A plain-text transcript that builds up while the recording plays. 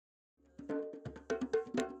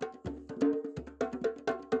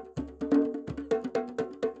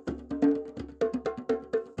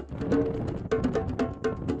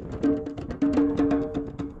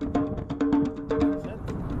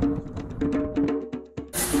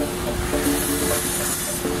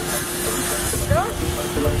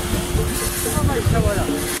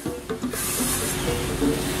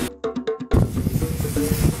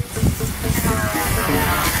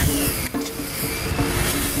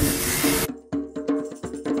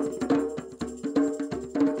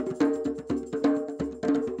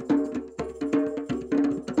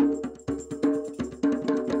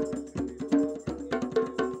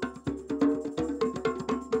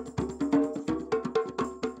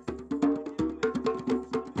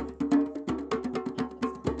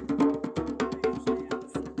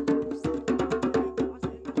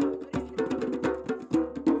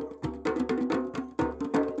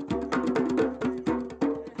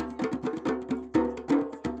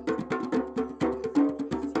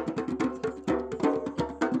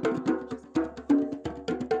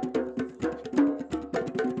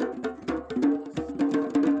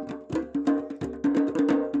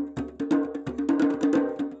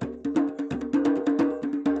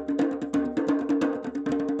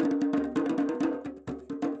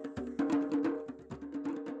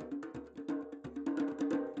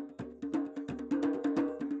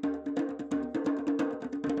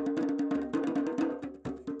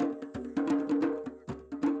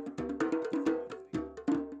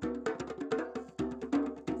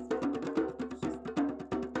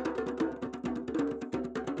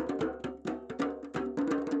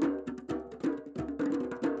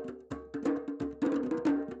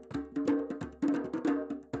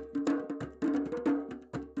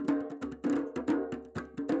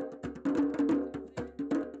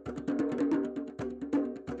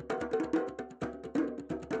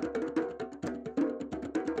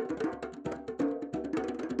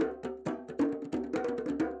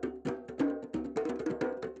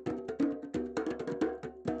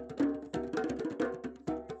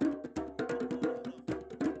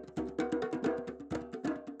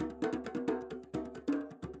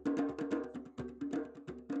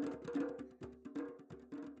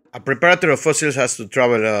A preparator of fossils has to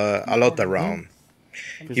travel a lot around.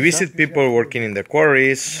 He visits people working in the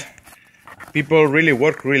quarries. People really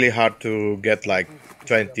work really hard to get like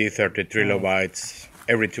 20, 30 trilobites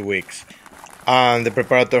every 2 weeks. And the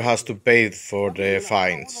preparator has to pay for the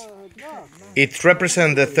fines. It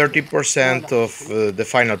represents the 30% of the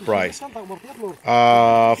final price.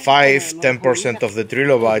 5-10% of the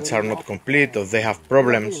trilobites are not complete or they have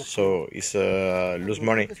problems, so it's lose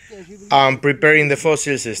money. Preparing the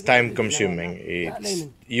fossils is time consuming. It's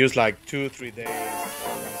used like 2-3 days.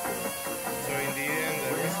 So in the end,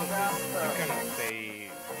 the rest of this you cannot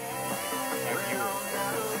pay like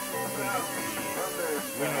 €5 because it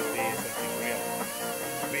will not be something real.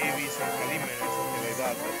 Maybe some calimen or something like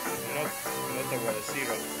that, but not a water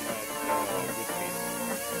syrup, not a good piece.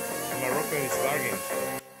 Morocco is bargain, so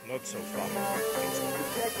not so far.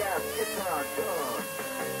 Check out guitar chords.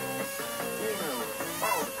 You know,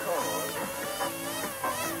 all chords.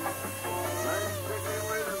 Let's take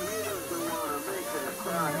away the music we want to make it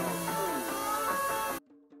cry on food.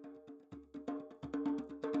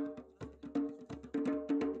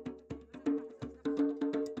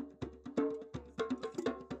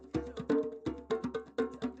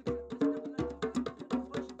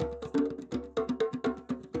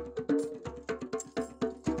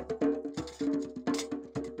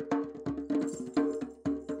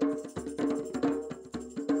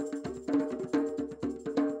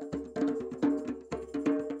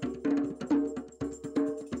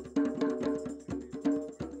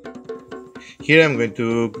 Here I'm going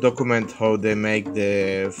to document how they make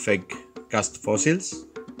the fake cast fossils.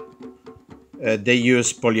 They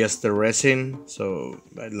use polyester resin, so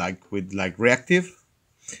like reactive.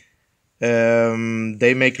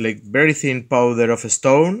 They make like very thin powder of a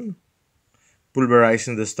stone,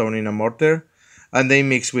 pulverizing the stone in a mortar, and they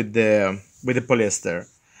mix with the polyester.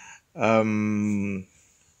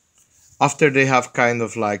 After they have kind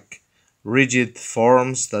of like rigid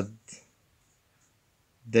forms that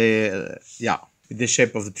with the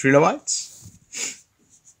shape of the trilobites,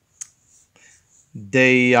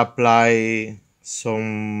 they apply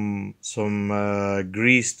some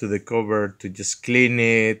grease to the cover to just clean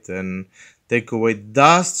it and take away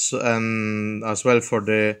dust, and as well for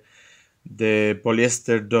the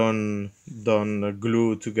polyester don't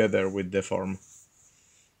glue together with the form.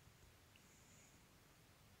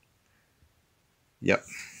 Yep,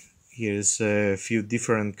 here's a few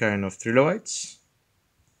different kind of trilobites.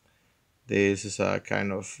 This is a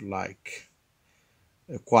kind of like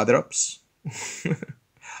quadrupes,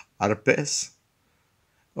 arpes.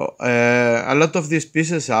 Oh, a lot of these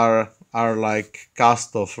pieces are like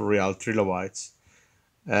cast of real trilobites,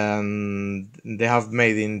 and they have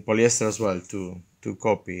made in polyester as well to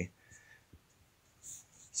copy.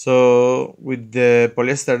 So with the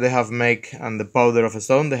polyester they have make and the powder of a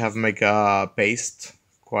stone they have make a paste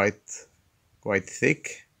quite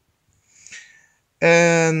thick,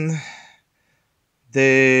 and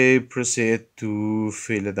they proceed to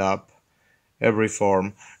fill it up every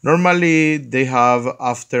form. Normally they have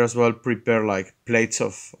after as well prepare like plates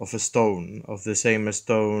of a stone, of the same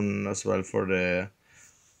stone as well for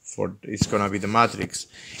it's gonna be the matrix.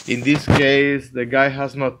 In this case the guy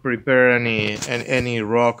has not prepared any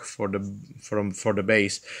rock for the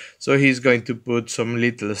base, so he's going to put some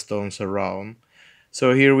little stones around.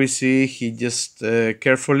 So here we see he just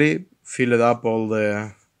carefully filled up all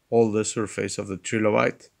the surface of the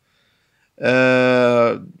trilobite.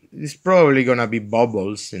 It's probably gonna be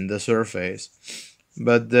bubbles in the surface,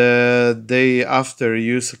 but they after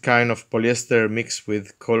use a kind of polyester mixed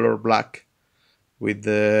with color black with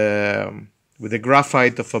the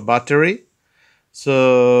graphite of a battery,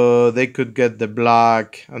 so they could get the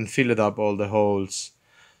black and fill it up all the holes.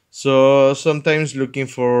 So sometimes looking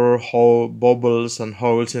for bubbles and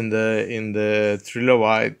holes in the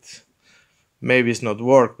trilobite maybe it's not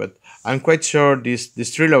work, but I'm quite sure this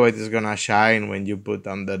trilobite is gonna shine when you put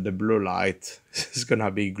under the blue light. It's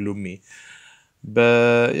gonna be gloomy,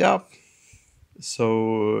 but yeah.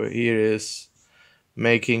 So here is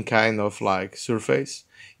making kind of like surface.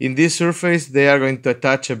 In this surface they are going to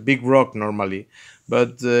attach a big rock normally,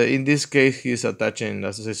 but in this case he's attaching,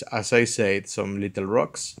 as I said, some little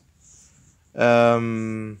rocks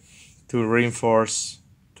to reinforce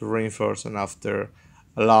and after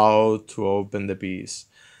allow to open the piece.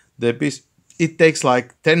 The piece, it takes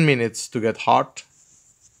like 10 minutes to get hard.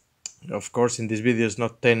 Of course in this video is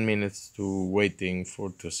not 10 minutes to waiting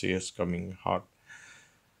to see us coming hard.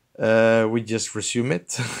 We just resume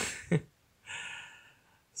it.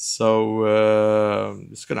 So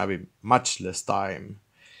it's gonna be much less time.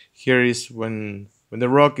 Here is when the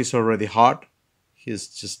rock is already hard. He's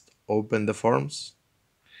just open the forms.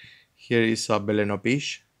 Here is a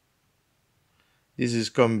Belenopish. This is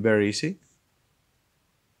coming very easy.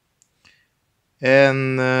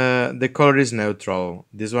 And the color is neutral.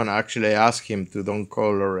 This one actually I asked him to don't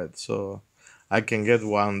color it, so I can get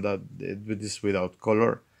one that is without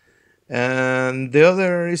color. And the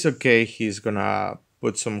other is okay. He's gonna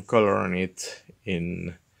put some color on it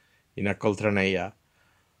in a Coltraneia.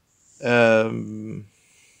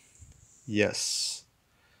 Yes.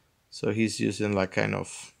 So he's using like kind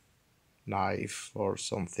of knife or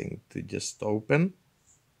something to just open.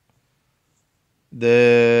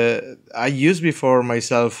 I used before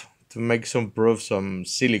myself to make some proof, some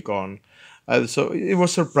silicone. So it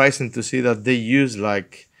was surprising to see that they use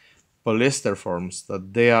like polyester forms,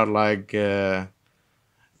 that they are like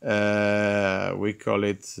we call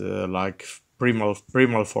it like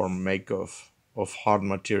primal form make of hard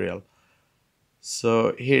material.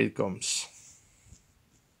 So here it comes.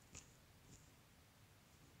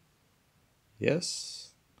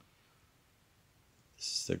 Yes, this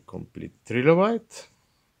is the complete trilobite,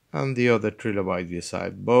 and the other trilobite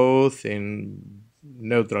beside, both in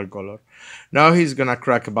neutral color. Now he's gonna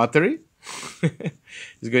crack a battery.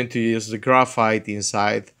 He's going to use the graphite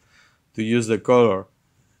inside to use the color.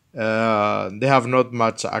 They have not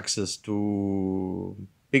much access to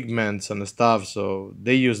pigments and stuff, so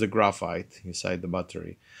they use the graphite inside the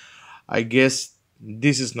battery. I guess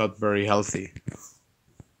this is not very healthy.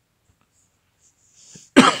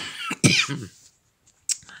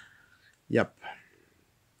 Yep.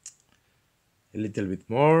 A little bit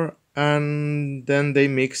more, and then they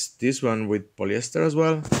mix this one with polyester as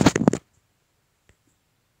well.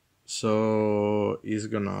 So he's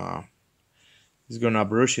gonna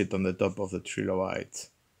brush it on the top of the trilobite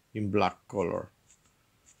in black color.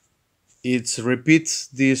 It repeats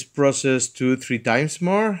this process 2-3 times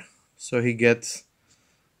more, so he gets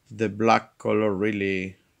the black color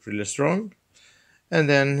really strong. And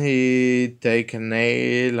then he take a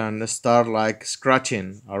nail and start like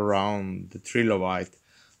scratching around the trilobite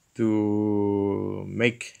to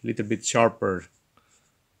make a little bit sharper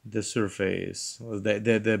the surface.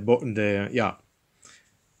 Yeah,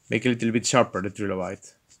 make a little bit sharper the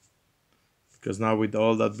trilobite, because now with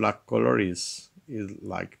all that black color is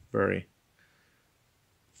like very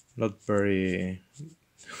not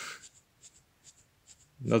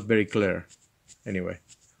very clear anyway.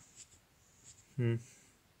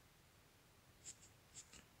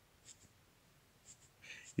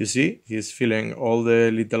 You see, he's filling all the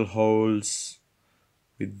little holes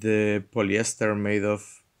with the polyester made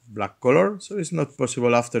of black color, so it's not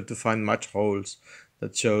possible after to find much holes.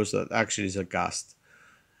 That shows that actually is a cast.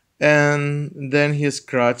 And then he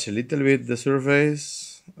scratch a little bit the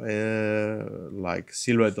surface, like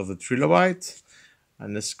silhouette of the trilobite,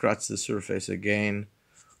 and scratch the surface again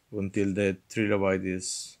until the trilobite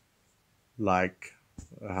is like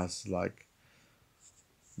has like,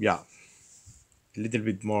 yeah, a little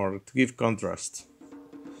bit more to give contrast,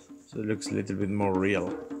 so it looks a little bit more real.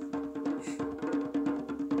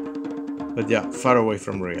 But yeah, far away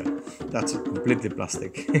from real. That's completely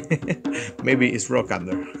plastic. Maybe it's rock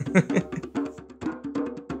under.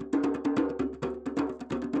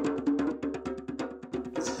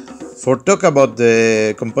 For talk about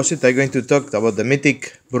the composite, I'm going to talk about the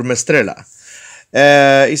mythic Burmestrella.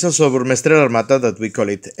 It's also Burmestrella armata that we call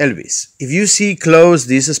it Elvis. If you see close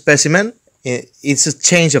this specimen, it's a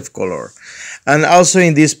change of color. And also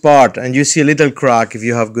in this part, and you see a little crack if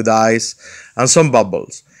you have good eyes, and some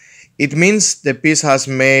bubbles. It means the piece has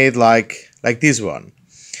made like this one.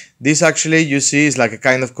 This actually you see is like a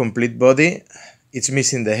kind of complete body. It's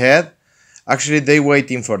missing the head. Actually, they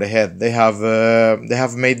waiting for the head. They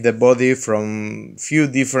have made the body from few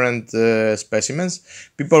different specimens.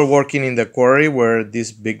 People working in the quarry where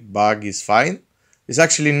this big bag is fine. It's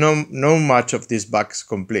actually no much of this bag is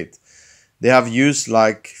complete. They have used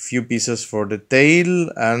like few pieces for the tail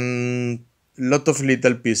and lot of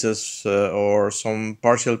little pieces or some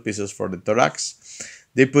partial pieces for the thorax.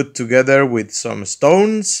 They put together with some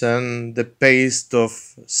stones and the paste of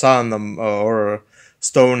sand or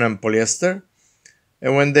stone and polyester.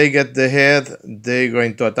 And when they get the head, they're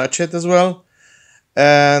going to attach it as well.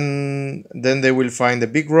 And then they will find a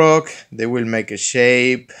big rock. They will make a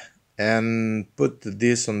shape and put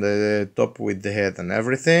this on the top with the head and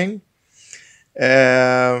everything.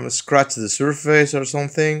 Scratch the surface or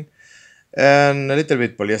something. And a little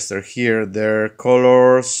bit polyester here, there,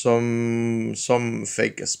 color, some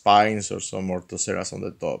fake spines or some orthoceras on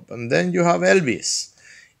the top. And then you have Elvis.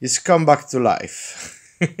 He's come back to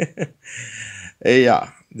life. Yeah,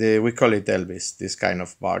 we call it Elvis, this kind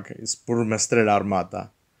of bug. It's Burmestrella armata.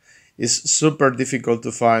 It's super difficult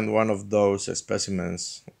to find one of those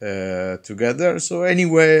specimens together. So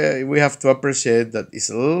anyway, we have to appreciate that it's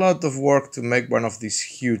a lot of work to make one of these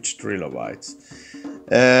huge trilobites.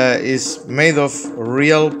 It's made of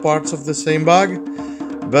real parts of the same bug,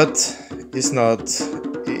 but it's not.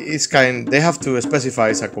 They have to specify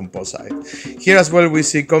it's a composite. Here as well we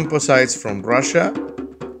see composites from Russia.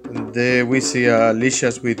 We see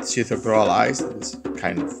leashes with shithocoral eyes. It's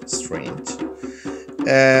kind of strange.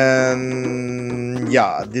 And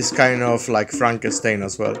yeah, this kind of like Frankenstein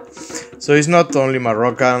as well. So it's not only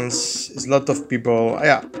Moroccans, it's a lot of people.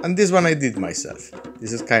 Yeah, and this one I did myself.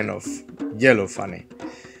 This is kind of yellow funny.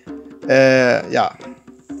 Yeah,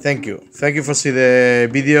 thank you for seeing the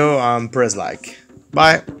video and press like.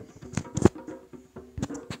 Bye.